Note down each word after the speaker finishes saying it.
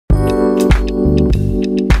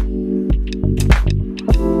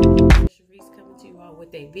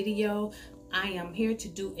with a video. I am here to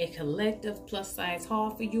do a collective plus size haul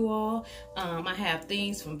for you all. I have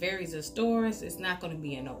things from various stores. It's not going to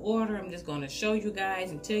be in no order. I'm just going to show you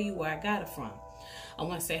guys and tell you where I got it from. I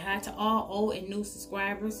want to say hi to all old and new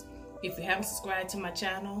subscribers. If you haven't subscribed to my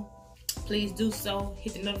channel, please do so.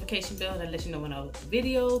 Hit the notification bell that lets you know when I upload a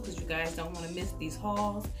video, because you guys don't want to miss these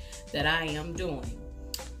hauls that I am doing.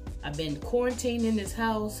 I've been quarantined in this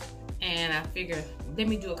house, and I figured let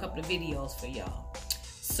me do a couple of videos for y'all.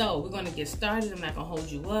 So we're going to get started. I'm not going to hold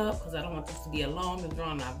you up because I don't want this to be a long and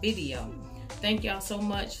drawn out video. Thank y'all so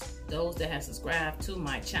much, those that have subscribed to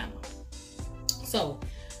my channel. So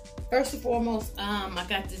first and foremost, I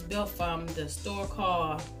got this belt from the store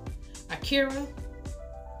called AKIRA.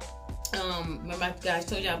 Remember I guys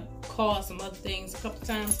told you I called some other things a couple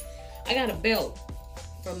times. I got a belt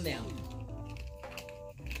from them,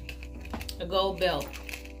 a gold belt.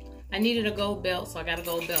 I needed a gold belt, so I got a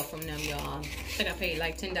gold belt from them, y'all. I think I paid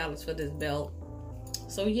like $10 for this belt.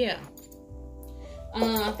 So yeah,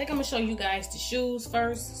 I think I'm gonna show you guys the shoes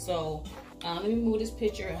first. So let me move this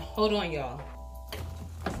picture. Hold on, y'all.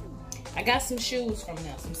 I got some shoes from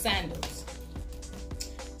them, some sandals.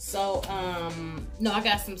 So no, I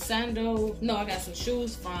got some sandals. No, I got some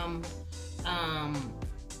shoes from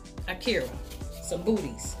AKIRA, some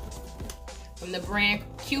booties from the brand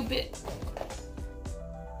Cupid.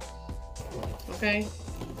 Okay,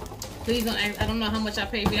 please don't. I don't know how much I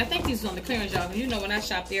paid for. I think these are on the clearance, y'all. You know, when I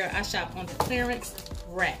shop there, I shop on the clearance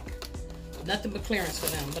rack. Nothing but clearance for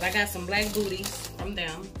them. But I got some black booties from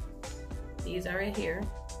them. These are right here.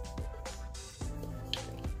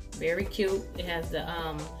 Very cute. It has the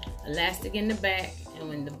elastic in the back, and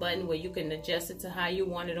when the button where you can adjust it to how you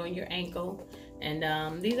want it on your ankle. And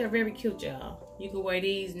these are very cute, y'all. You can wear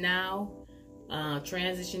these now.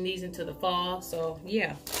 Transition these into the fall. So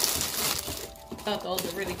yeah. I thought those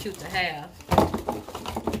were really cute to have,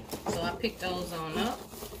 so I picked those on up.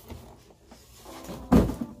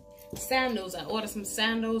 Sandals, I ordered some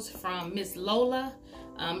sandals from Miss LOLA.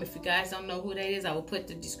 If you guys don't know who that is, I will put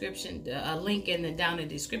the description, a link down in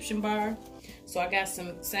the description bar. So I got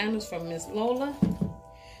some sandals from Miss LOLA.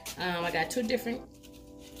 I got two of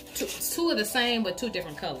the same but two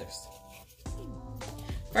different colors.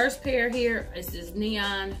 First pair here is this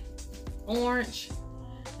neon orange.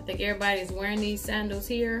 I think everybody's wearing these sandals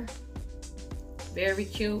here. Very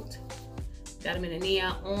cute. Got them in a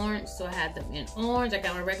neon orange, so I had them in orange. I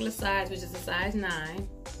got my regular size, which is a size 9.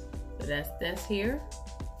 So that's here.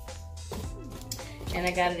 And I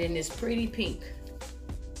got it in this pretty pink,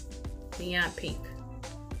 neon pink.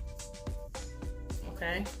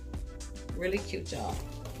 Okay, really cute, y'all.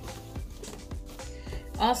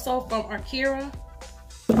 Also from AKIRA.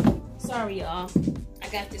 Sorry, y'all. I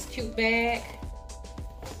got this cute bag.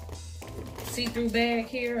 See-through bag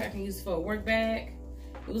here. I can use it for a work bag.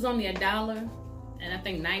 It was only $1 and I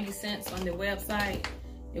think 90 cents on the website.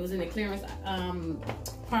 It was in the clearance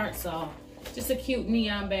part, so just a cute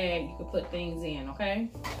neon bag you can put things in.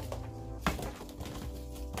 Okay,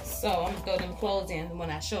 so I'm gonna throw them clothes in when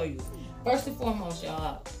I show you. First and foremost,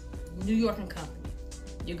 y'all, New York & Company.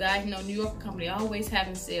 You guys know New York & Company always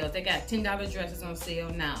having sales. They got $10 dresses on sale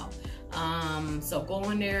now. So go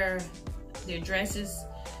in there. Their dresses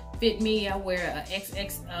fit me. I wear a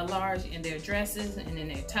XX large in their dresses and in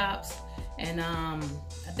their tops. And I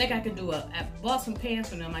think I could do I bought some pants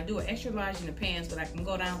from them. I do an extra large in the pants, but I can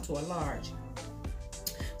go down to a large.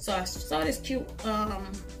 So I saw this cute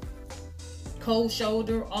cold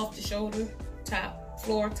shoulder, off the shoulder top,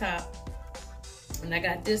 floor top. And I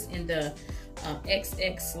got this in the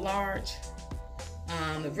XX large.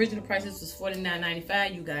 The original prices was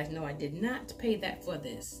 $49.95. You guys know I did not pay that for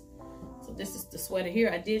this. So this is the sweater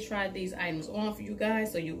here. I did try these items on for you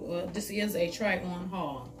guys. So this is a try on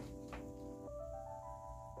haul.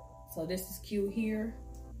 So this is cute here.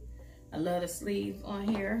 I love the sleeve on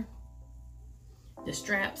here. The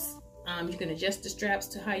straps, you can adjust the straps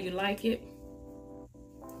to how you like it.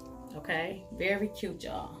 Okay, very cute,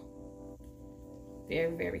 y'all.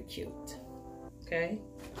 Very, very cute. Okay.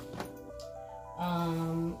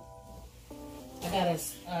 I got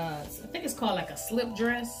I think it's called like a slip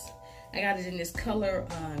dress. I got it in this color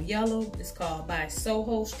yellow. It's called by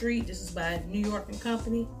Soho Street. This is by New York &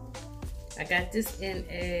 Company. I got this in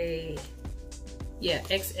a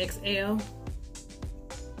XXL.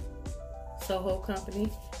 Soho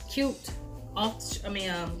Company. Cute.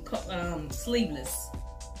 Sleeveless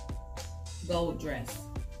gold dress.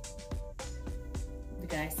 You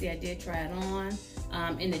guys see I did try it on.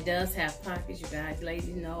 And it does have pockets. You guys,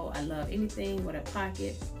 ladies know I love anything with a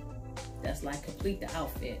pocket. That's like complete the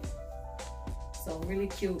outfit. So really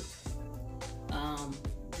cute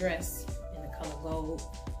dress in the color gold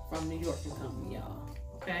from New York and Company, y'all.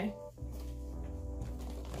 Okay.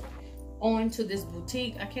 On to this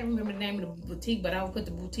boutique. I can't remember the name of the boutique, but I will put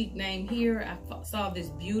the boutique name here. I saw this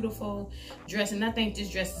beautiful dress, and I think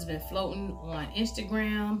this dress has been floating on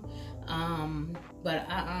Instagram. But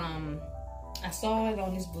I saw it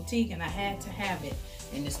on this boutique, and I had to have it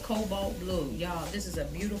in this cobalt blue. Y'all, this is a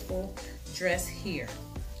beautiful dress here.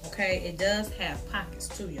 Okay, it does have pockets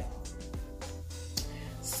too, y'all.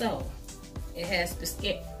 So it has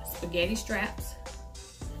spaghetti straps.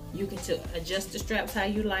 You can adjust the straps how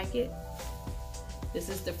you like it. This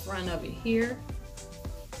is the front of it here.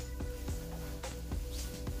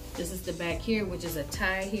 This is the back here, which is a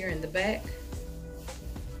tie here in the back.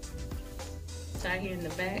 Tie here in the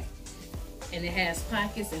back. And it has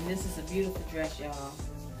pockets, and this is a beautiful dress, y'all.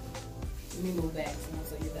 Let me move back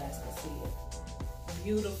so you guys can see it.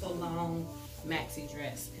 Beautiful long maxi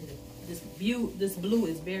dress. And this blue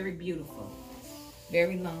is very beautiful.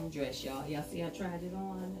 Very long dress, y'all. Y'all see I tried it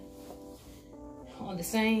on? On the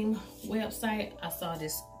same website, I saw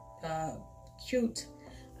this cute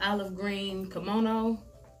olive green kimono.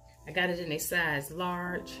 I got it in a size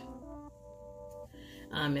large.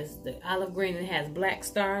 It's the olive green, and it has black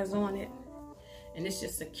stars on it. And it's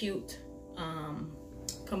just a cute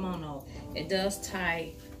kimono. It does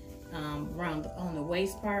tie around on the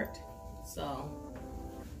waist part. So,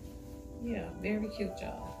 yeah, very cute,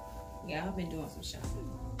 y'all. Yeah, I've been doing some shopping.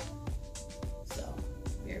 So,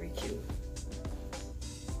 very cute.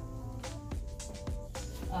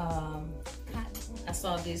 I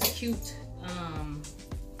saw this cute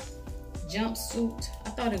jumpsuit. I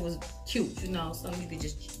thought it was cute, you know, something you could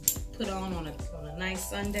just put on a nice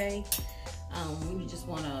Sunday. When you just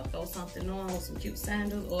want to throw something on with some cute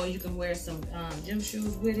sandals, or you can wear some gym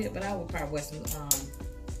shoes with it. But I would probably wear some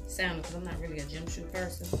sandals because I'm not really a gym shoe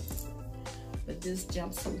person. But this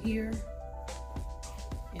jumpsuit here,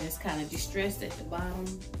 and it's kind of distressed at the bottom.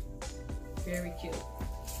 Very cute.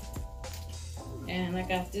 And I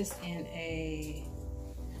got this in a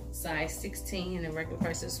size 16, and the regular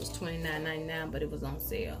price this was $29.99, but it was on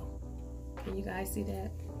sale. Can you guys see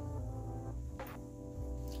that?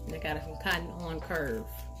 And I got it from Cotton On Curve.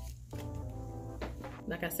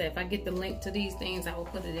 Like I said, if I get the link to these things, I will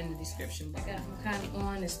put it in the description. I got it from Cotton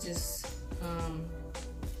On. It's just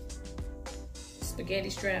spaghetti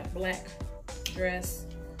strap black dress.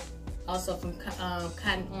 Also from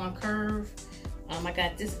Cotton On Curve. I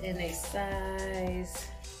got this in a size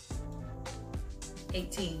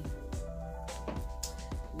 18.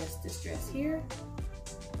 That's this dress here.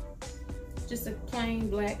 Just a plain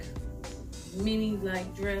black mini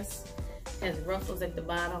like dress. Has ruffles at the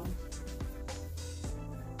bottom.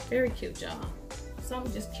 Very cute, y'all.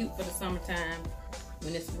 Something just cute for the summertime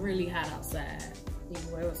when it's really hot outside. You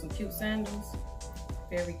can wear with some cute sandals.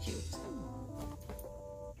 Very cute.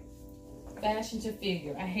 Fashion to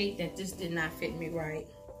figure. I hate that this did not fit me right.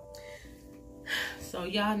 So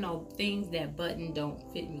y'all know things that button don't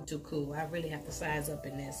fit me too cool. I really have to size up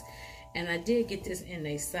in this. And I did get this in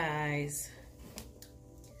a size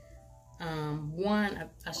 1.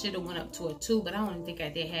 I should have went up to a 2, but I don't think I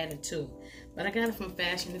did have a 2. But I got it from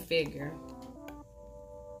Fashion to Figure.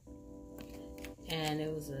 And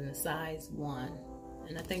it was in a size 1.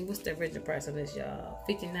 And I think, what's the original price of this, y'all?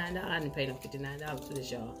 $59. I didn't pay them $59 for this,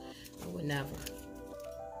 y'all. I would never.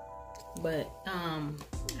 But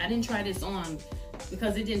I didn't try this on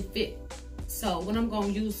because it didn't fit. So what I'm gonna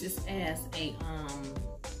use this as a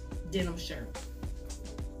denim shirt.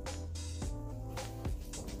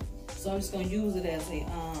 So I'm just gonna use it as a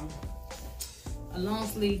long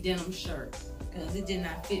sleeve denim shirt because it did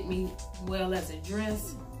not fit me well as a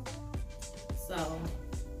dress. So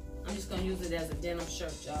I'm just gonna use it as a denim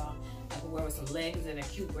shirt, y'all. I can wear with some leggings and a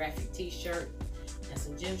cute graphic t-shirt and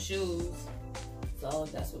some gym shoes. So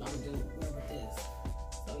that's what I'm gonna do wear with this.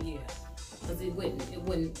 So yeah, because it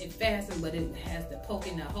fastened, but it has the poke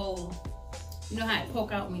in the hole. You know how it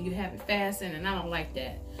poke out when you have it fastened, and I don't like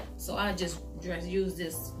that. So I just use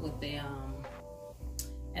this with the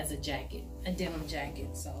as a jacket, a denim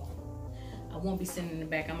jacket. So I won't be sending it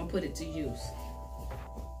back. I'm gonna put it to use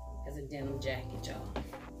as a denim jacket, y'all.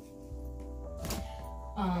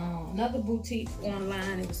 Another boutique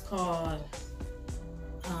online. It was called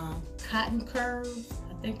Cotton Curve.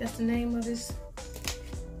 I think that's the name of this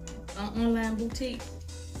online boutique.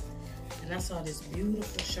 And I saw this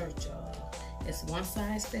beautiful shirt, y'all. It's one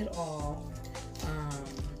size fit all. I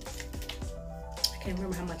can't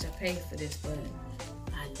remember how much I paid for this, but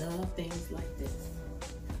I love things like this.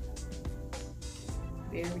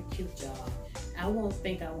 Very cute, y'all. I won't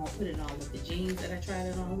put it on with the jeans that I tried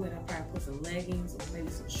it on with. I'll probably put some leggings or maybe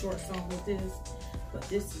some shorts on with this. But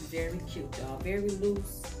this is very cute, y'all. Very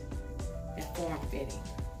loose and form-fitting.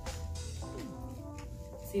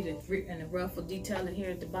 See the ruffle detailing here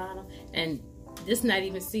at the bottom? And this not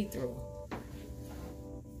even see-through.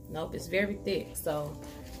 Nope, it's very thick. So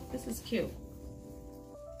this is cute.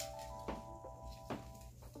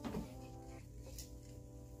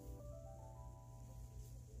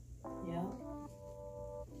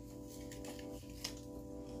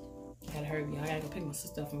 Gotta hurry, y'all. I gotta go pick my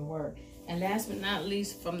sister up from work. And last but not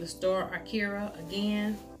least, from the store AKIRA,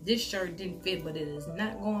 again, this shirt didn't fit, but it is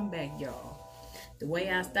not going back, y'all. The way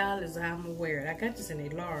I style it is how I'm gonna wear it. I got this in a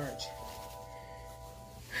large.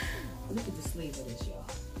 Look at the sleeve of this, y'all.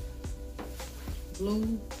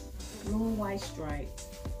 Blue and white stripe.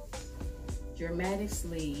 Dramatic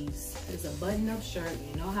sleeves. It's a button-up shirt.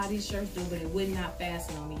 You know how these shirts do, but it would not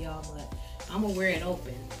fasten on me, y'all. But I'm gonna wear it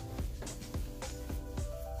open.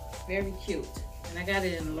 Very cute. And I got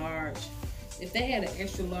it in a large. If they had an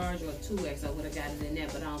extra large or a 2X, I would have got it in there,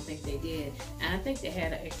 but I don't think they did. And I think they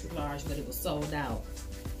had an extra large, but it was sold out.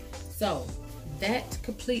 So that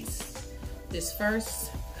completes this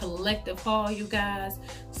first collective haul, you guys.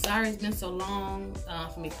 Sorry it's been so long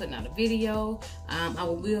for me putting out a video. I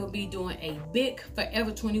will be doing a big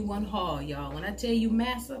Forever 21 haul, y'all. When I tell you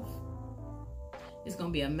massive, it's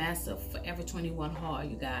gonna be a massive Forever 21 haul,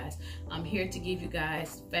 you guys. I'm here to give you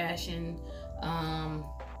guys fashion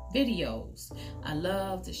videos. I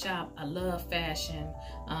love to shop. I love fashion,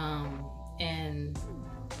 and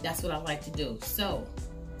that's what I like to do. So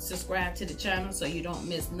subscribe to the channel so you don't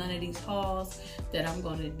miss none of these hauls that I'm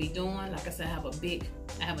going to be doing. Like I said,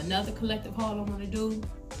 I have another collective haul I want to do,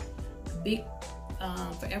 a big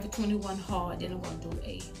Forever 21 haul. Then I'm going to do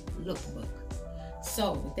a lookbook.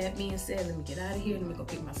 So with that being said, let me get out of here. Let me go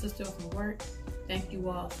pick my sister up from work. Thank you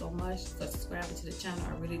all so much for subscribing to the channel.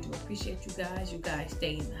 I really do appreciate you guys. You guys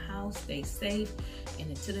stay in the house, stay safe. And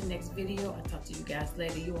until the next video, I'll talk to you guys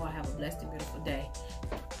later. You all have a blessed and beautiful day.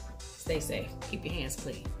 Stay safe. Keep your hands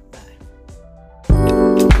clean.